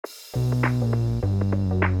Right,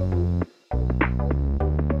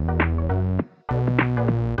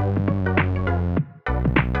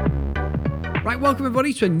 welcome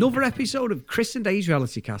everybody to another episode of Chris and Dave's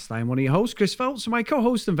Reality Cast. I am one of your hosts, Chris Phelps, and my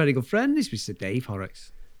co-host and very good friend is Mr. Dave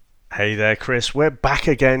Horrocks. Hey there, Chris. We're back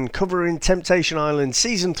again covering Temptation Island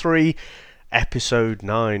Season 3, Episode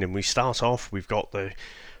 9. And we start off, we've got the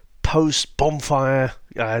post-bonfire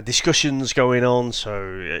discussions going on.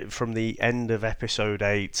 So from the end of Episode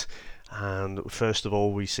 8, and first of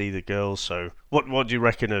all, we see the girls. So what do you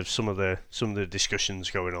reckon of some of the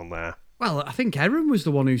discussions going on there? Well, I think Erin was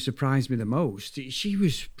the one who surprised me the most. She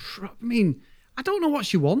was, I don't know what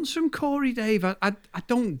she wants from Corey, Dave. I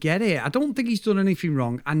don't get it. I don't think he's done anything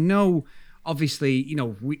wrong. I know, obviously,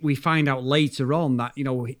 we find out later on that,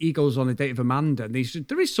 he goes on a date with Amanda, and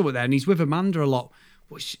there is something there, and he's with Amanda a lot.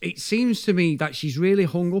 But it seems to me that she's really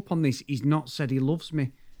hung up on this "he's not said he loves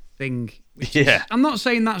me" thing. Yeah. I'm not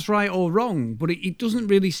saying that's right or wrong, but it doesn't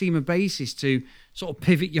really seem a basis to sort of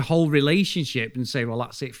pivot your whole relationship and say, well,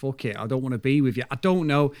 that's it, fuck it, I don't want to be with you. I don't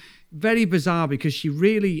know. Very bizarre, because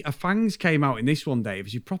her fangs came out in this one, Dave.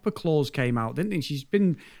 She proper claws came out, didn't she? She's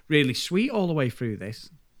been really sweet all the way through this.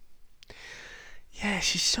 Yeah,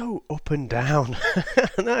 she's so up and down.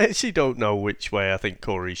 And I actually don't know which way I think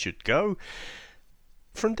Corey should go.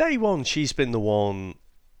 From day one, she's been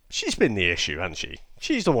the issue, hasn't she?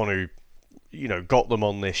 She's the one who, got them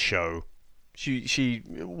on this show. She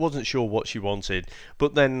wasn't sure what she wanted,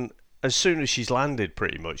 but then as soon as she's landed,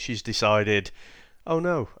 pretty much, she's decided, oh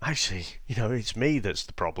no, actually, it's me that's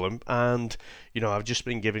the problem, and, I've just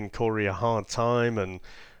been giving Corey a hard time, and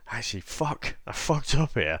actually, I fucked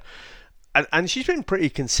up here. And she's been pretty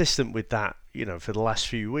consistent with that, for the last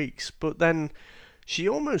few weeks, but then she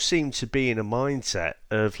almost seemed to be in a mindset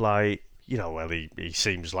of like, he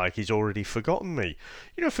seems like he's already forgotten me.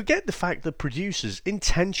 Forget the fact that producers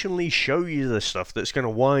intentionally show you the stuff that's going to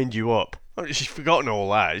wind you up. She's forgotten all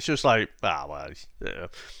that. It's just like,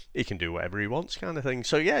 he can do whatever he wants kind of thing.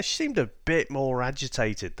 So, yeah, she seemed a bit more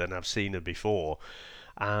agitated than I've seen her before.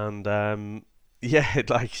 And, like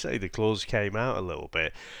you say, the claws came out a little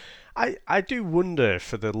bit. I do wonder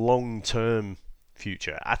for the long-term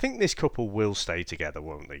future. I think this couple will stay together,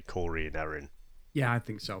 won't they, Corey and Erin? Yeah, I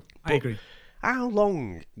think so. I agree. How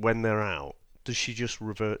long, when they're out, does she just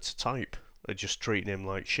revert to type? Or just treating him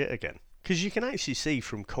like shit again? Because you can actually see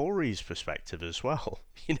from Corey's perspective as well.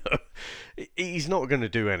 He's not going to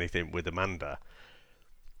do anything with Amanda.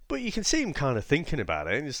 But you can see him kind of thinking about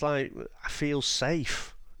it. And it's like, I feel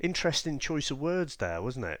safe. Interesting choice of words there,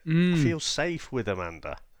 wasn't it? I feel safe with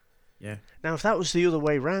Amanda. Yeah. Now, if that was the other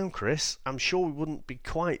way round, Chris, I'm sure we wouldn't be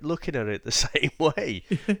quite looking at it the same way.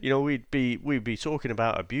 We'd be talking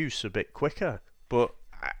about abuse a bit quicker. But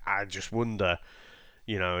I just wonder,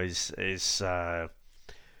 is at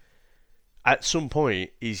some point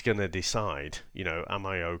he's going to decide, am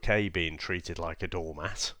I okay being treated like a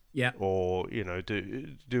doormat? Yeah. Or,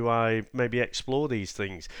 do I maybe explore these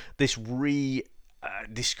things? This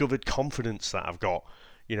discovered confidence that I've got.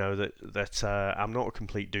 That I'm not a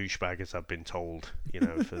complete douchebag, as I've been told,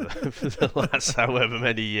 for the last however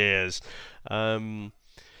many years, and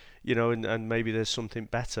maybe there's something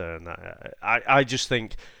better. And I just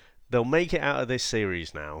think they'll make it out of this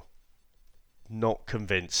series now. Not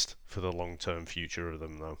convinced for the long-term future of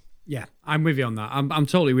them, though. Yeah, I'm with you on that. I'm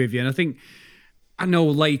totally with you, and I know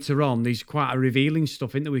later on there's quite a revealing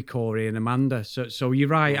stuff into with Corey and Amanda. So you're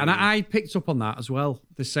right, and I picked up on that as well.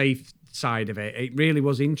 The safe side of it. It really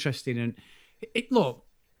was interesting. And look,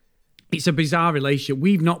 it's a bizarre relationship.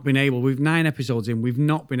 We've 9 episodes in, we've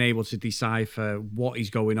not been able to decipher what is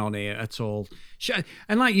going on here at all.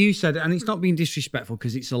 And like you said, and it's not being disrespectful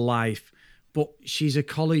because it's a life, but she's a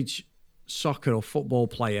college soccer or football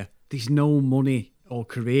player. There's no money or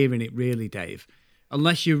career in it really, Dave,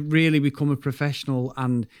 unless you really become a professional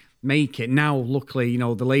and make it. Now, luckily,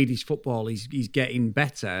 the ladies' football is getting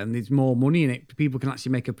better and there's more money in it. People can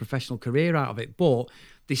actually make a professional career out of it, but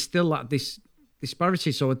there's still this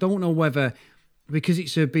disparity. So I don't know whether, because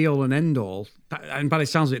it's a be-all and end-all, and by the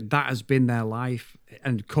sounds of it, that has been their life,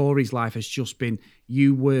 and Corey's life has just been,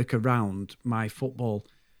 you work around my football.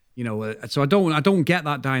 So I don't get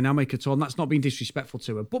that dynamic at all, and that's not being disrespectful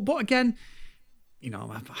to her. But again,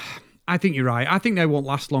 I think you're right. I think they won't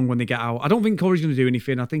last long when they get out. I don't think Corey's going to do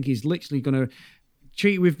anything. I think he's literally going to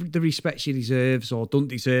treat her with the respect she deserves or don't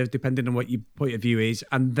deserve, depending on what your point of view is,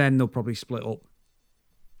 and then they'll probably split up.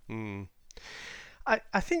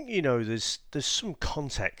 I think, there's some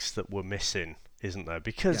context that we're missing, isn't there?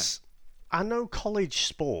 Because I know college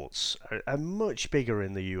sports are much bigger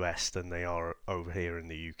in the US than they are over here in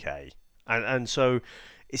the UK. And so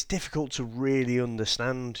it's difficult to really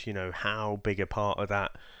understand, how big a part of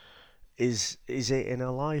that is it in her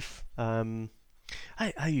life.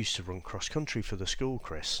 I used to run cross country for the school,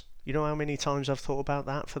 Chris. You know how many times I've thought about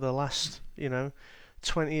that for the last,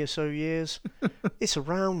 20 or so years? It's a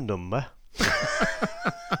round number.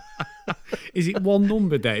 Is it one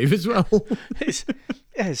number, Dave, as well? It's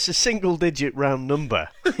a single-digit round number,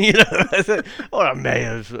 or I may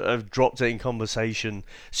have dropped it in conversation.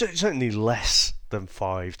 So certainly less than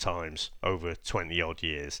 5 times over 20-odd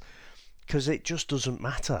years, because it just doesn't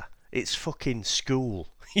matter. It's fucking school.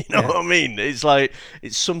 You know what I mean? It's like,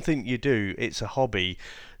 it's something you do. It's a hobby.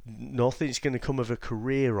 Nothing's going to come of a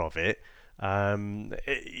career of it.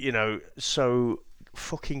 So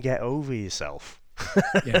fucking get over yourself.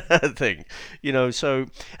 I think, so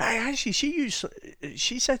actually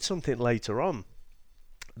she said something later on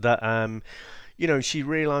that, she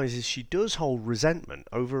realises she does hold resentment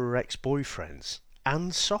over her ex-boyfriends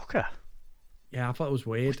and soccer. Yeah, I thought it was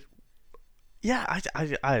weird. Yeah,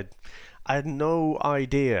 I had no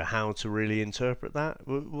idea how to really interpret that.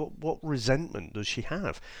 What resentment does she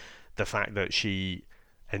have? The fact that she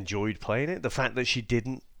enjoyed playing it? The fact that she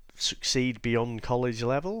didn't succeed beyond college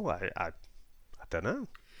level? I don't know.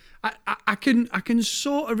 I can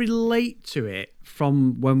sort of relate to it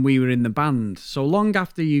from when we were in the band. So long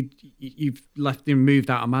after you've left and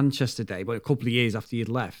moved out of Manchester, Dave, but a couple of years after you'd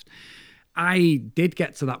left, I did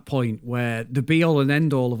get to that point where the be-all and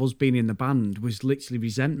end-all of us being in the band was literally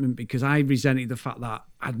resentment, because I resented the fact that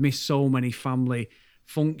I'd missed so many family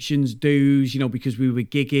functions, dues, because we were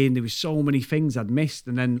gigging. There was so many things I'd missed.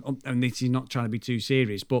 And then, and this is not trying to be too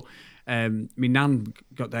serious, but my nan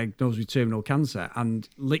got diagnosed with terminal cancer, and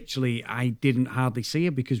literally I didn't hardly see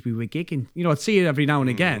her because we were gigging. I'd see her every now and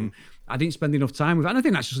again. I didn't spend enough time with her. And I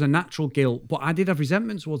think that's just a natural guilt, but I did have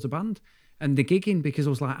resentment towards the band and the gigging, because I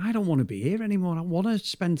was like, I don't want to be here anymore. I want to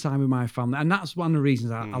spend time with my family. And that's one of the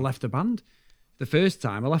reasons I left the band. The first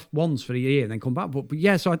time I left once for a year and then come back. But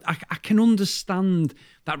yeah, so I can understand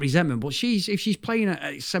that resentment. But if she's playing at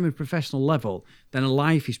a semi-professional level, then her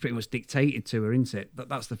life is pretty much dictated to her, isn't it?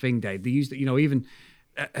 That's the thing, Dave. They use that, even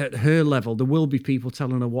at her level, there will be people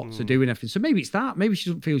telling her what to do and everything. So maybe it's that. Maybe she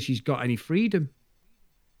doesn't feel she's got any freedom.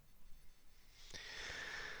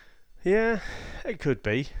 Yeah, it could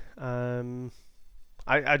be.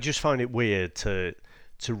 I just find it weird to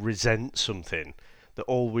resent something that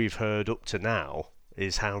all we've heard up to now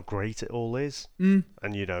is how great it all is. And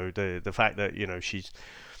the fact that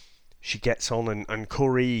she gets on and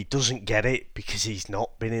Curry doesn't get it because he's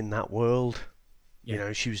not been in that world.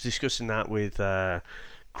 She was discussing that with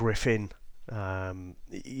Griffin on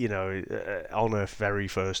her very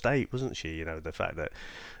first date, wasn't she? The fact that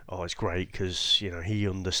it's great because he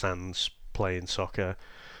understands playing soccer.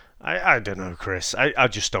 I don't know, Chris. I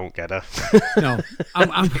just don't get her. No,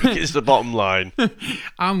 it's the bottom line.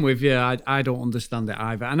 I'm with you. I don't understand it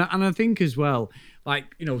either. And I think as well,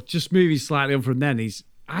 just moving slightly on from then,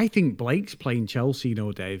 I think Blake's playing Chelsea,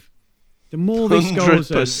 Dave. The more this goes,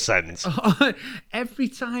 100%. Every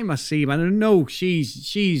time I see him, and I know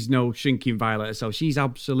she's no shrinking violet herself. She's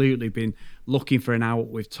absolutely been looking for an out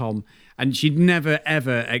with Tom, and she never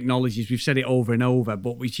ever acknowledges. We've said it over and over,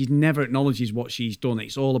 but she never acknowledges what she's done.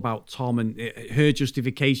 It's all about Tom and her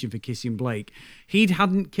justification for kissing Blake. He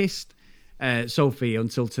hadn't kissed Sophie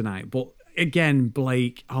until tonight, but again,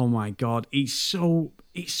 Blake. Oh my God, it's so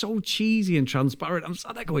cheesy and transparent. I'm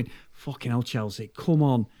sat there going, "Fucking hell, Chelsea, come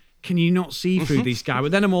on." Can you not see through this guy?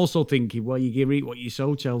 But then I'm also thinking, well, you reap what you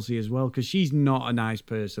sow, Chelsea, as well, because she's not a nice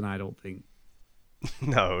person, I don't think.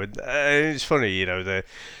 No, it's funny,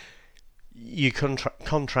 you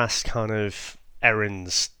contrast kind of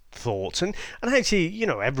Erin's thoughts, and actually,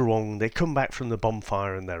 everyone, they come back from the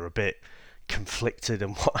bonfire and they're a bit conflicted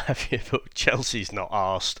and what have you, but Chelsea's not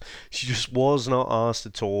asked. She just was not asked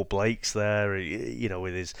at all. Blake's there,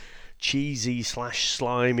 with his cheesy /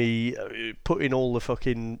 slimy, putting all the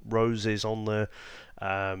fucking roses on the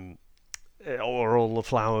or all the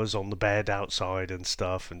flowers on the bed outside and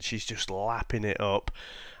stuff, and she's just lapping it up,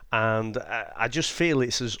 and I just feel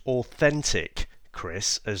it's as authentic,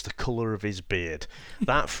 Chris, as the colour of his beard.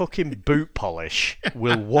 That fucking boot polish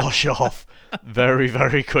will wash off very,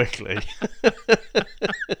 very quickly.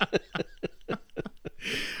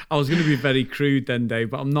 I was going to be very crude then, Dave,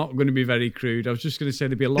 but I'm not going to be very crude. I was just going to say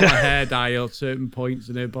there'd be a lot of hair dye at certain points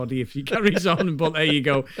in her body if she carries on, but there you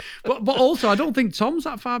go. But also, I don't think Tom's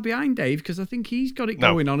that far behind, Dave, because I think he's got it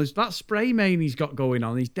going on. That spray mane he's got going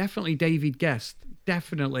on, he's definitely David Guest.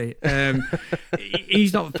 Definitely.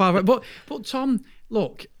 He's not far behind. But Tom,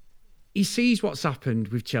 look, he sees what's happened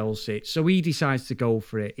with Chelsea, so he decides to go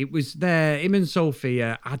for it. It was there, him and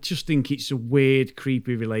Sophia. I just think it's a weird,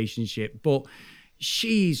 creepy relationship, but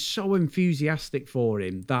she's so enthusiastic for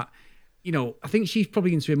him that, you know, I think she's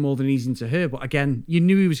probably into him more than he's into her. But again, you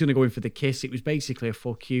knew he was going to go in for the kiss. It was basically a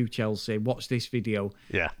fuck you, Chelsea. Watch this video.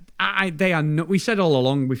 Yeah. They are not. We said all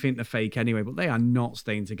along we think they're fake anyway, but they are not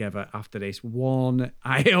staying together after this one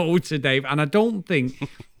iota, Dave. And I don't think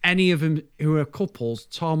any of them who are couples,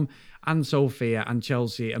 Tom and Sophia and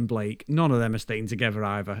Chelsea and Blake, none of them are staying together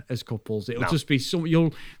either as couples. It'll just be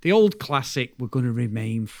the old classic. We're going to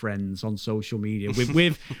remain friends on social media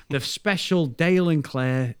with the special Dale and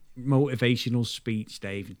Claire motivational speech,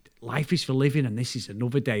 Dave. Life is for living, and this is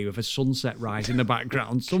another day with a sunset rise in the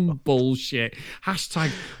background. Some bullshit.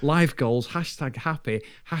 Hashtag life goals. Hashtag happy.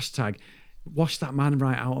 Hashtag wash that man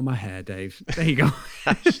right out of my hair, Dave. There you go.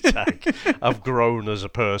 Hashtag I've grown as a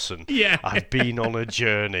person. Yeah. I've been on a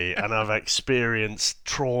journey and I've experienced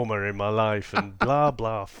trauma in my life and blah,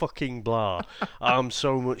 blah, fucking blah. I'm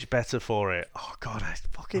so much better for it. Oh, God, I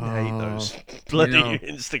fucking hate those bloody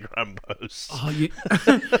Instagram posts. Oh,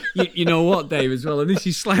 you know what, Dave, as well, and this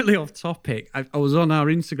is slightly off topic. I was on our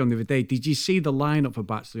Instagram the other day. Did you see the lineup for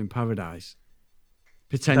Bachelor in Paradise?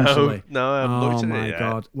 Potentially. No, I haven't looked at it yet. Oh,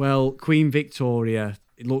 my God. Well, Queen Victoria,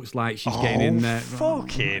 it looks like she's getting in there.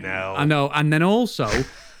 Fucking hell. I know. And then also,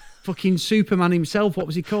 fucking Superman himself, what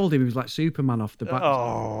was he called? He was like Superman off the back.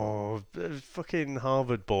 Oh, fucking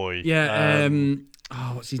Harvard boy. Yeah,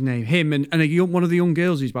 what's his name? Him and one of the young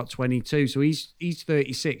girls who's about 22. So he's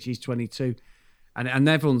 36, he's 22. And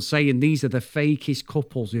everyone's saying these are the fakest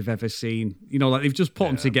couples we've ever seen. You know, like they've just put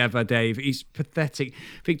them together, Dave. It's pathetic.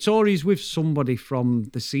 Victoria's with somebody from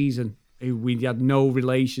the season who we had no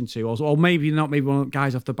relation to, or maybe not, maybe one of the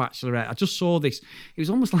guys off The Bachelorette. I just saw this. It was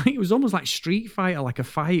almost like Street Fighter, like a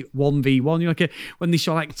fight 1v1. You know, like when they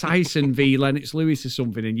show like Tyson v Lennox Lewis or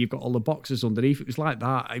something, and you've got all the boxers underneath. It was like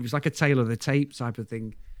that. It was like a tail of the tape type of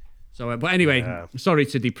thing. So, but anyway, sorry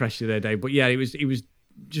to depress you there, Dave. But yeah, it was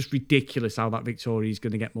just ridiculous how that Victoria is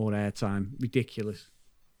going to get more airtime. Ridiculous.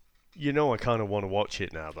 You know, I kind of want to watch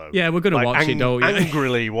it now, though. Yeah, we're going to watch it, don't we?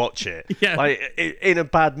 Angrily watch it. Yeah. Like, in a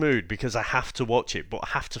bad mood because I have to watch it, but I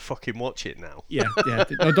have to fucking watch it now. Yeah.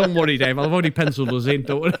 No, don't worry, Dave. I've already penciled us in,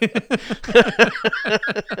 don't worry.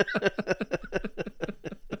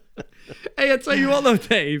 Hey, I tell you what, though,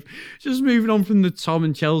 Dave. Just moving on from the Tom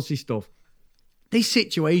and Chelsea stuff. This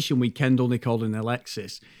situation with Kendall, Nicole and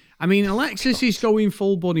Alexis. I mean, Alexis is going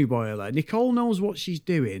full bunny boiler. Nicole knows what she's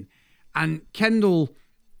doing. And Kendall...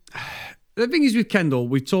 The thing is with Kendall,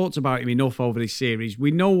 we've talked about him enough over this series.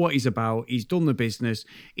 We know what he's about. He's done the business.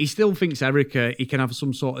 He still thinks Erica, he can have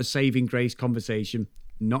some sort of saving grace conversation.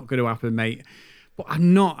 Not going to happen, mate. But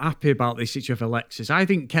I'm not happy about this situation with Alexis. I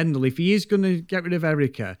think Kendall, if he is going to get rid of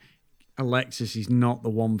Erica, Alexis is not the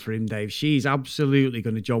one for him, Dave. She's absolutely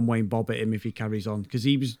going to John Wayne Bob at him if he carries on. Because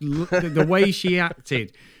he was the way she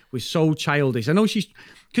acted was so childish. I know she's...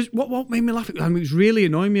 Because what made me laugh, I mean, it was really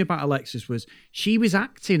annoying me about Alexis was she was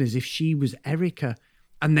acting as if she was Erica.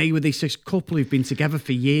 And they were this couple who've been together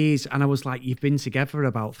for years. And I was like, you've been together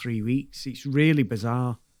about 3 weeks. It's really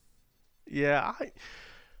bizarre. Yeah,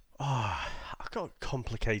 I've got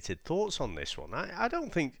complicated thoughts on this one. I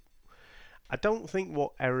don't think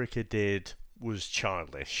what Erica did was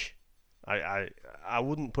childish. I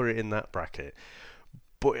wouldn't put it in that bracket.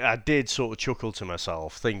 But I did sort of chuckle to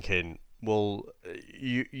myself thinking, well,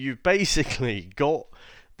 you've basically got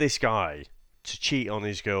this guy to cheat on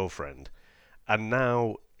his girlfriend, and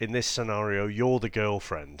now in this scenario you're the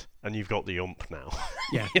girlfriend and you've got the ump now.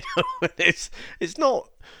 Yeah. You know, it's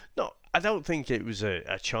not I don't think it was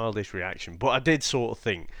a childish reaction, but I did sort of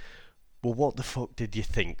think, well, what the fuck did you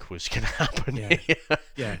think was going to happen here?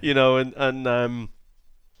 Yeah. You know, and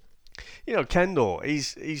you know, Kendall,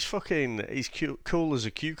 he's cool as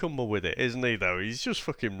a cucumber with it, isn't he, though? He's just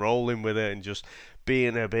fucking rolling with it and just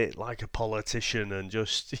being a bit like a politician and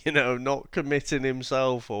just, you know, not committing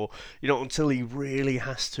himself or, you know, until he really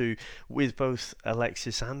has to. With both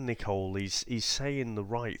Alexis and Nicole, he's saying the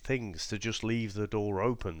right things to just leave the door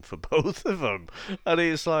open for both of them. And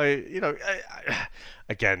it's like, you know,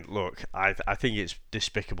 again, look, I think it's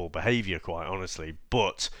despicable behaviour, quite honestly,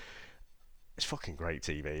 but... It's fucking great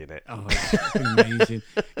TV, isn't it? Oh, it's amazing.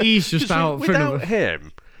 He's just out for another...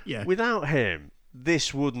 Without him,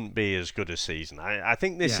 this wouldn't be as good a season. I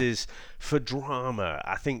think this is, for drama,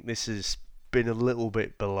 I think this has been a little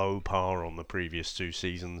bit below par on the previous 2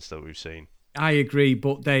 seasons that we've seen. I agree,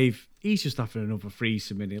 but Dave, he's just after another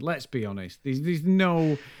threesome, innit? Let's be honest. There's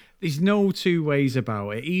no There's no two ways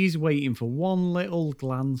about it. He's waiting for one little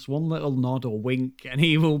glance, one little nod or wink, and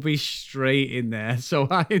he will be straight in there. So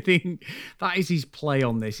I think that is his play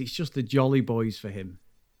on this. It's just the Jolly Boys for him.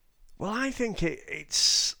 Well, I think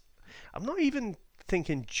it's... I'm not even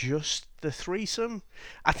thinking just the threesome.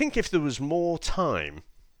 I think if there was more time,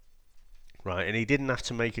 right, and he didn't have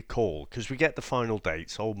to make a call, because we get the final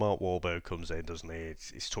dates. Old Mark Wahlberg comes in, doesn't he?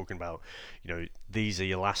 It's talking about, these are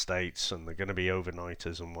your last dates, and they're going to be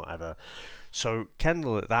overnighters and whatever. So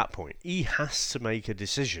Kendall, at that point, he has to make a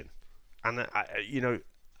decision. And,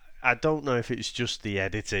 I don't know if it's just the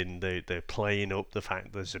editing, they're playing up the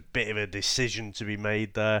fact there's a bit of a decision to be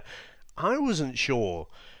made there. I wasn't sure.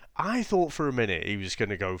 I thought for a minute he was going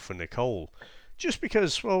to go for Nicole. Just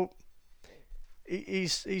because, well...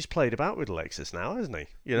 He's played about with Alexis now, hasn't he?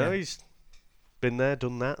 He's been there,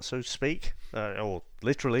 done that, so to speak, or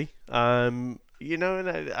literally. And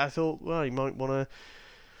I thought, well, he might want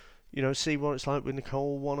to, see what it's like with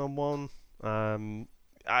Nicole one-on-one.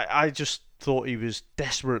 I just thought he was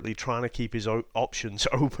desperately trying to keep his options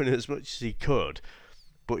open as much as he could,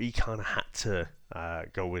 but he kind of had to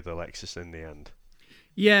go with Alexis in the end.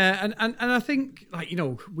 Yeah, and I think,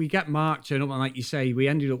 we get Mark turn up, and like you say, we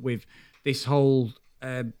ended up with this whole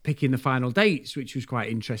picking the final dates, which was quite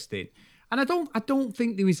interesting. And I don't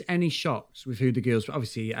think there was any shocks with who the girls.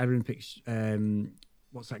 Obviously, everyone picks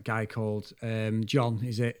what's that guy called? John,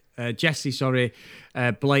 is it? Jesse, sorry.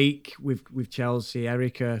 Blake with Chelsea,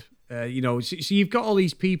 Erica. So you've got all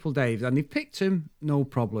these people, Dave, and they've picked him, no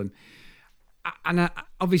problem. And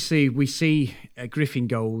obviously, we see Griffin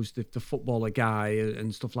goes, the footballer guy,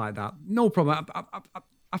 and stuff like that. No problem.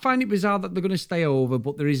 I find it bizarre that they're going to stay over,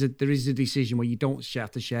 but there is a decision where you don't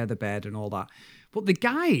have to share the bed and all that. But the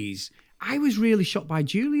guys, I was really shocked by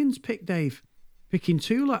Julian's pick, Dave, picking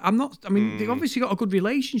Tula. They've obviously got a good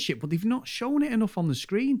relationship, but they've not shown it enough on the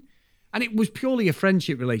screen. And it was purely a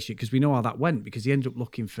friendship relationship because we know how that went, because he ended up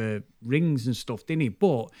looking for rings and stuff, didn't he?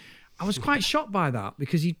 But I was quite shocked by that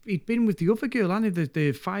because he'd been with the other girl, hadn't he?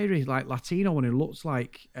 The fiery, Latino one who looks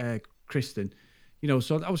like Kristen.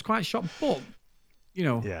 So I was quite shocked, but...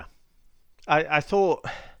 Yeah. I thought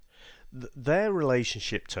their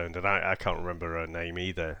relationship turned, and I can't remember her name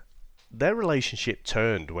either. Their relationship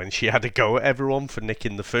turned when she had to go at everyone for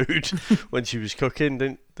nicking the food when she was cooking,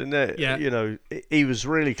 didn't it? Yeah. He was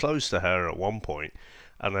really close to her at one point,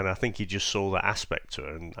 and then I think he just saw that aspect to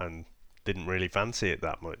her and didn't really fancy it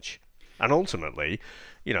that much. And ultimately,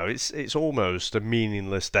 it's almost a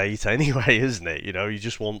meaningless date anyway, isn't it? He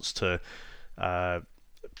just wants to...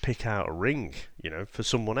 pick out a ring, for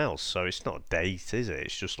someone else. So it's not a date, is it?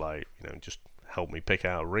 It's just like, just help me pick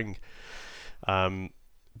out a ring.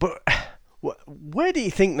 But where do you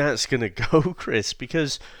think that's going to go, Chris?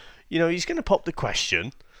 Because, he's going to pop the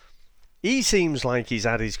question. He seems like he's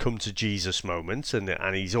had his come to Jesus moment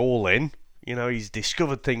and he's all in. He's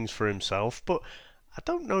discovered things for himself. But I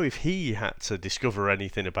don't know if he had to discover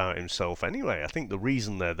anything about himself anyway. I think the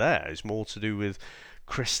reason they're there is more to do with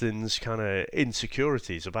Kristen's kind of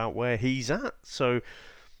insecurities about where he's at. So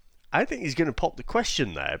I think he's going to pop the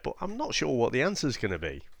question there, but I'm not sure what the answer's going to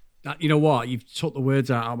be. You know what? You've took the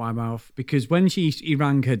words out of my mouth, because when he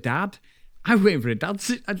rang her dad, I was waiting for a dad.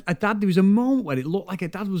 There was a moment when it looked like her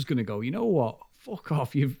dad was going to go, you know what? Fuck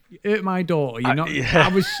off. You've hurt my daughter. You're not. Yeah.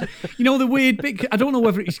 I was, the weird bit. I don't know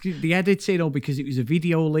whether it's the editing or because it was a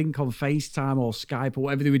video link on FaceTime or Skype or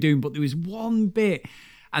whatever they were doing, but there was one bit,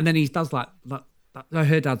 and then his dad's like that.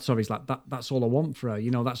 Her dad, sorry, is like that's all I want for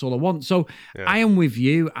her. That's all I want. So yeah. I am with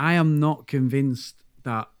you. I am not convinced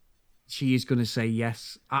that she is going to say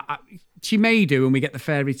yes. She may do, and we get the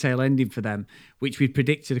fairy tale ending for them, which we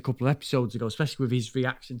predicted a couple of episodes ago, especially with his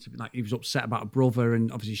reaction to, like, he was upset about a brother,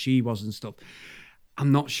 and obviously she was and stuff.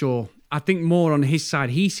 I'm not sure. I think more on his side.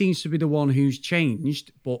 He seems to be the one who's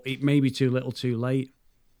changed, but it may be too little too late.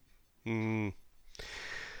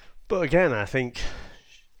 But again, I think...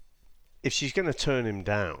 if she's going to turn him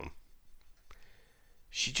down,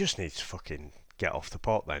 she just needs to fucking get off the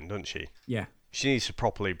pot then, doesn't she? Yeah. She needs to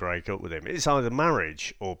properly break up with him. It's either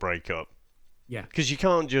marriage or break up. Yeah. Because you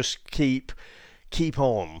can't just keep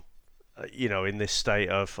on, in this state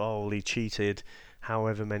of, he cheated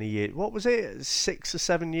however many years. What was it, 6 or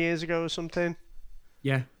 7 years ago or something?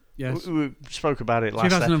 Yeah. Yes. We spoke about it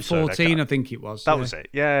last 2014, episode. I think it was. That was it.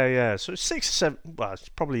 Yeah. So 6 or 7, well, it's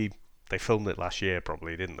probably... They filmed it last year,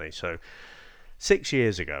 probably, didn't they? So 6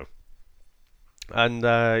 years ago. And,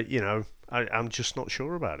 I'm just not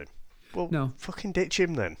sure about him. Well, no. Fucking ditch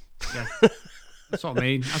him then. Yeah. That's what I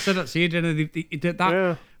mean. I said that to you,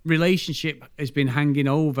 that relationship has been hanging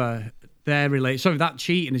over that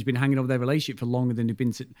cheating has been hanging over their relationship for longer than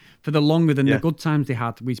the good times they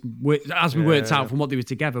had. As we worked out from what they were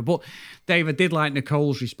together. But Dave, I did like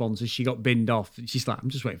Nicole's response as she got binned off. She's like, "I'm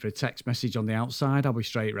just waiting for a text message on the outside. I'll be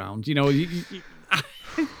straight round." You know,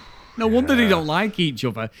 no wonder they don't like each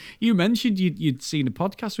other. You mentioned you'd seen a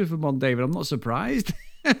podcast with them on, David. I'm not surprised.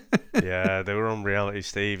 Yeah, they were on Reality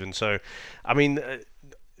Steve, and so, I mean,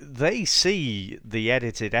 they see the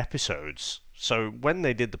edited episodes. So when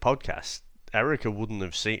they did the podcast,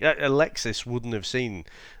 Alexis wouldn't have seen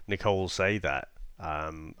Nicole say that.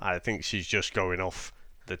 I think she's just going off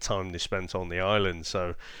the time they spent on the island,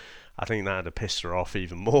 so I think that would have pissed her off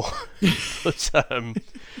even more.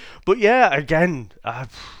 But yeah, again,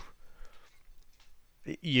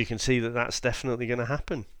 you can see that that's definitely going to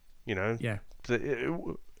happen. You know,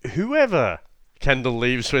 whoever Kendall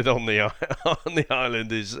leaves with on the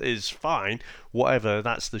island is fine. Whatever,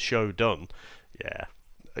 that's the show done. Yeah,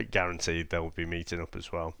 guaranteed they'll be meeting up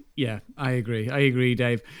as well. Yeah, I agree,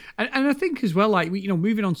 Dave. And I think as well, like, you know,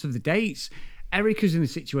 moving on to the dates, Erica's in a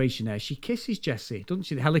situation there. She kisses Jessie, doesn't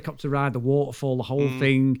she? The helicopter ride, the waterfall, the whole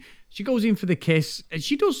thing. She goes in for the kiss, and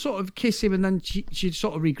she does sort of kiss him, and then she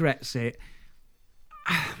sort of regrets it.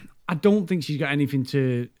 I don't think she's got anything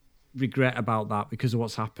to regret about that because of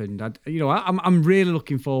what's happened. I'm really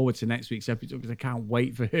looking forward to next week's episode because I can't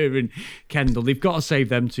wait for her and Kendall. They've got to save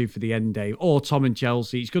them two for the end, Dave, or Tom and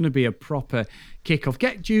Chelsea. It's going to be a proper kick-off.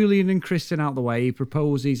 Get Julian and Kristen out of the way. He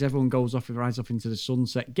proposes. Everyone goes off and rides off into the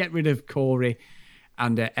sunset. Get rid of Corey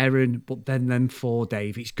and Erin, but then them four,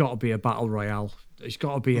 Dave. It's got to be a battle royale. It's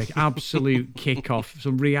got to be an absolute kick-off.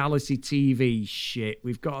 Some reality TV shit.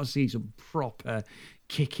 We've got to see some proper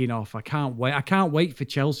kicking off. I can't wait for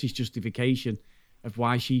Chelsea's justification of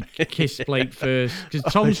why she kissed Blake first,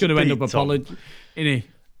 because Tom's going to end up apologizing.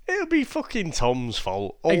 It'll be fucking Tom's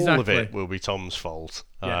fault. All of it will be Tom's fault.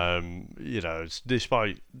 Yeah.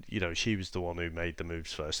 Despite, she was the one who made the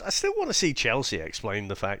moves first. I still want to see Chelsea explain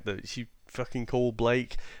the fact that she fucking called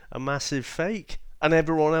Blake a massive fake and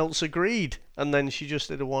everyone else agreed, and then she just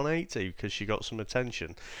did a 180 because she got some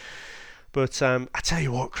attention. But I tell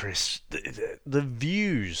you what, Chris, the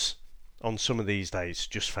views on some of these days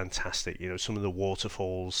just fantastic. Some of the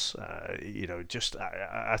waterfalls.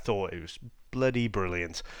 I thought it was bloody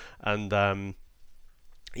brilliant. And I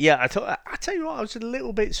tell you what, I was a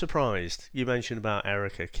little bit surprised. You mentioned about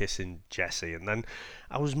Erica kissing Jessie, and then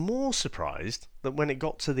I was more surprised that when it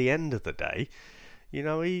got to the end of the day,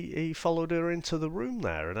 he followed her into the room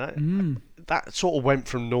there, and that sort of went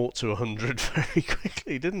from 0 to 100 very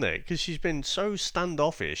quickly, didn't it? Because she's been so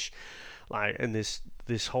standoffish, like in this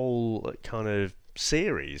whole kind of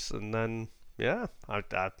series, and then I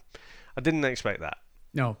didn't expect that.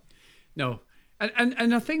 No,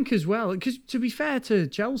 and I think as well, because to be fair to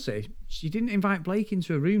Chelsea, she didn't invite Blake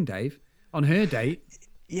into a room, Dave, on her date.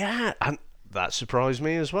 Yeah, and that surprised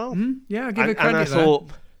me as well. Yeah, I give her credit. And I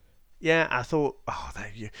thought,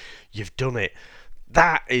 you've done it.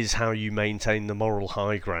 That is how you maintain the moral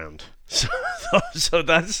high ground. So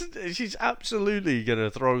she's absolutely going to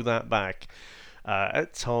throw that back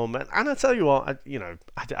at Tom. And I tell you what,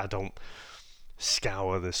 I don't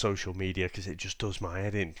scour the social media because it just does my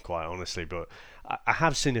head in, quite honestly. But I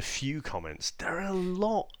have seen a few comments. There are a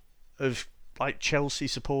lot of Chelsea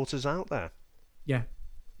supporters out there. Yeah,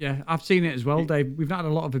 I've seen it as well, Dave. We've not had a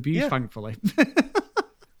lot of abuse, thankfully.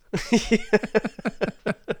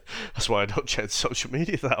 That's why I don't check social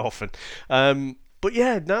media that often. But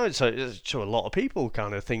yeah, no, so a lot of people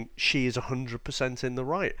kind of think she is 100% in the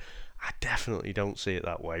right. I definitely don't see it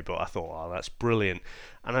that way, but I thought, oh, that's brilliant.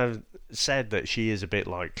 And I've said that she is a bit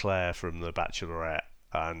like Claire from The Bachelorette,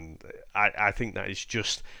 and I think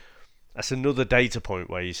that's another data point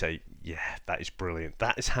where you say, yeah, that is brilliant.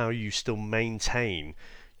 That is how you still maintain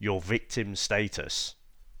your victim status,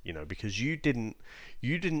 because you didn't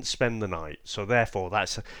spend the night, so therefore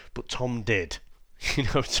but Tom did.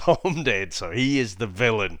 Tom did, so he is the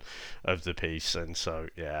villain of the piece, and so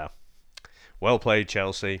well played,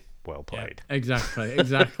 Chelsea. Well played. Yeah,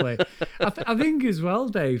 exactly. I think as well,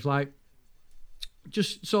 Dave,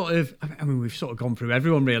 just sort of, we've sort of gone through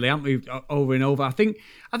everyone really, haven't we, over and over. I think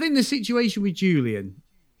the situation with Julian,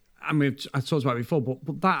 I talked about it before,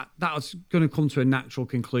 but that's going to come to a natural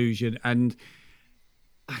conclusion, and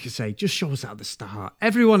like I say, just show us at the start.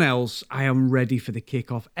 Everyone else, I am ready for the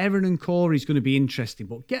kickoff. Erin and Corey's going to be interesting,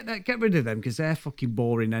 but get rid of them because they're fucking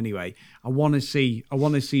boring anyway. I want to see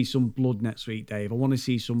some blood next week, Dave. I want to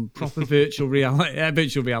see some proper virtual reality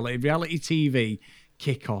TV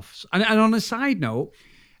kickoffs. And on a side note,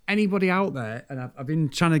 anybody out there, and I've been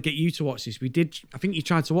trying to get you to watch this. I think you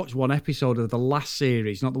tried to watch one episode of the last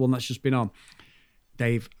series, not the one that's just been on.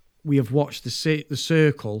 Dave, we have watched the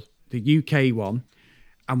Circle, the UK one,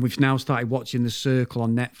 and we've now started watching The Circle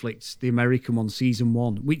on Netflix, the American one, season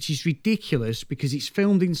 1, which is ridiculous because it's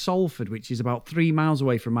filmed in Salford, which is about 3 miles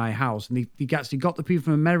away from my house. And they actually got the people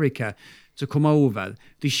from America to come over.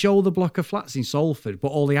 They show the block of flats in Salford, but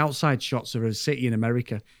all the outside shots are a city in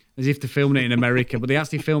America, as if they're filming it in America. But they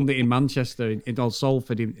actually filmed it in Manchester, in Old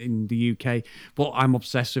Salford, in the UK. But I'm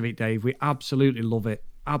obsessed with it, Dave. We absolutely love it.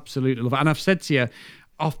 Absolutely love it. And I've said to you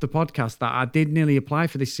off the podcast that I did nearly apply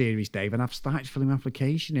for this series, Dave, and I've started filling my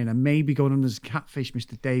application in and maybe going on as Catfish,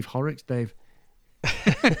 Mr. Dave Horrocks, Dave.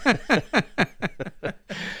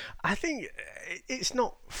 I think it's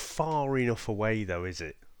not far enough away, though, is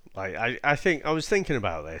it? Like, I think I was thinking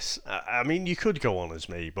about this. I mean, you could go on as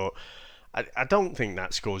me, but I don't think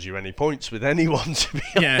that scores you any points with anyone, to be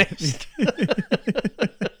honest.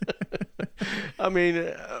 I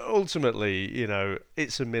mean, ultimately, you know,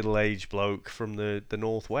 it's a middle-aged bloke from the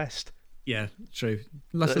northwest. Yeah, true.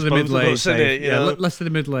 Less of the middle age. Less of the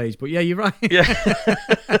middle age. But yeah, you're right. Yeah.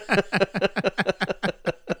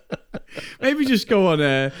 Maybe just go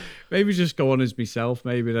on. Maybe just go on as myself.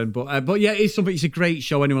 Maybe then. But yeah, it's something. It's a great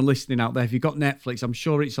show. Anyone listening out there, if you've got Netflix, I'm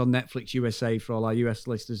sure it's on Netflix USA for all our US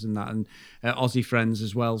listeners and that, and Aussie friends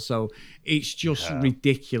as well. So it's just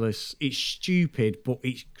ridiculous. It's stupid, but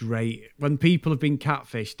it's great. When people have been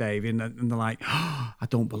catfished, Dave, and they're like, oh, I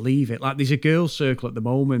don't believe it. Like there's a girls' circle at the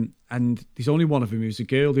moment, and there's only one of them who's a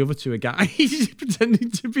girl. The other two are guys pretending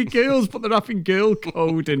to be girls, but they're having girl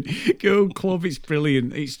code and girl club. It's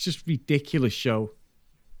brilliant. It's just ridiculous show.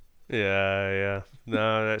 Yeah.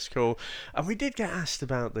 No, that's cool. And we did get asked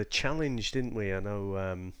about the challenge, didn't we? I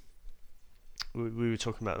know we were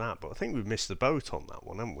talking about that, but I think we've missed the boat on that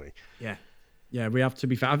one, haven't we? Yeah, we have, to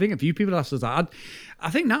be fair. I think a few people asked us that. I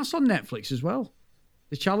think that's on Netflix as well.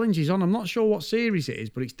 The challenge is on. I'm not sure what series it is,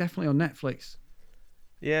 but it's definitely on Netflix.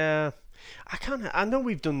 Yeah. I know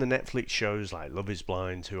we've done the Netflix shows like Love is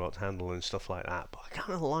Blind, Too Hot to Handle and stuff like that, but I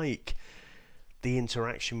kind of like the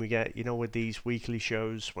interaction we get, you know, with these weekly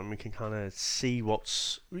shows when we can kind of see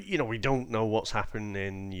what's, you know, we don't know what's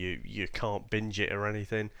happening, you can't binge it or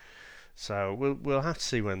anything. So we'll have to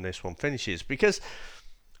see when this one finishes, because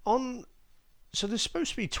so there's supposed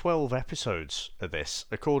to be 12 episodes of this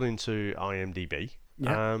according to IMDb.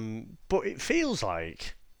 Yeah. But it feels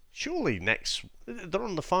like surely they're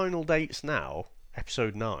on the final dates now,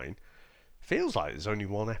 episode 9. Feels like there's only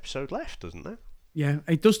one episode left, doesn't there? Yeah,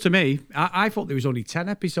 it does to me. I thought there was only 10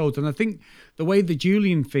 episodes, and I think the way the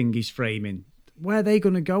Julian thing is framing, where are they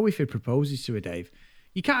going to go if he proposes to her, Dave?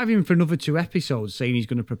 You can't have him for another 2 episodes saying he's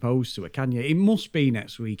going to propose to her, can you? It must be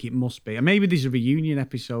next week. It must be. And maybe there's a reunion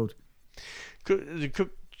episode. Could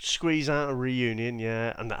squeeze out a reunion,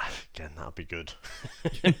 yeah, and that'd be good.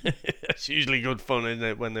 It's usually good fun, isn't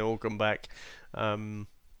it, when they all come back?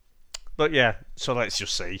 But yeah, so let's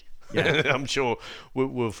just see. Yeah. I'm sure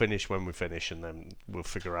we'll finish when we finish, and then we'll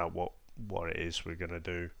figure out what it is we're going to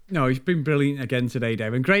do. No, it's been brilliant again today,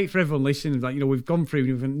 Dave, and great for everyone listening. Like, you know, we've gone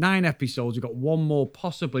through 9 episodes. We've got one more,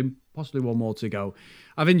 possibly one more to go.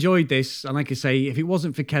 I've enjoyed this, and like I say, if it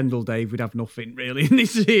wasn't for Kendall, Dave, we'd have nothing really in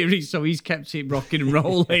this series. So he's kept it rocking and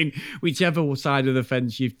rolling, whichever side of the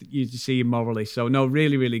fence you see him morally. So no,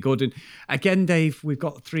 really, really good. And again, Dave, we've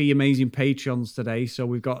got 3 amazing Patreons today. So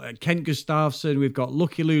we've got Kent Gustafson, we've got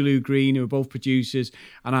Lucky Lulu Green, who are both producers,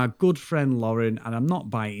 and our good friend Lauren. And I'm not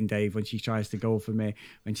biting Dave when she tries to go for me,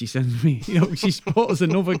 when she sends me, you know, she's bought us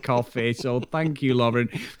another coffee. So thank you, Lauren.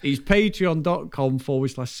 It's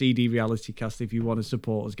patreon.com/CD Realitycast if you want to support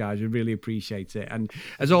us, guys. We really appreciate it. And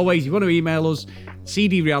as always, you want to email us,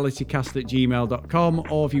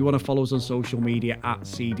 cdrealitycast@gmail.com, or if you want to follow us on social media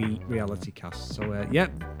 @cdrealitycast. So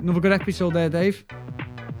another good episode there, Dave.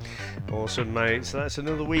 Awesome, mate. So that's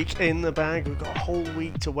another week in the bag. We've got a whole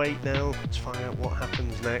week to wait now to find out what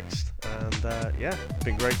happens next. And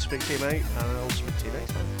been great to speak to you, mate, and I'll speak to you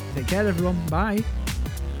next time. Take care, everyone. Bye.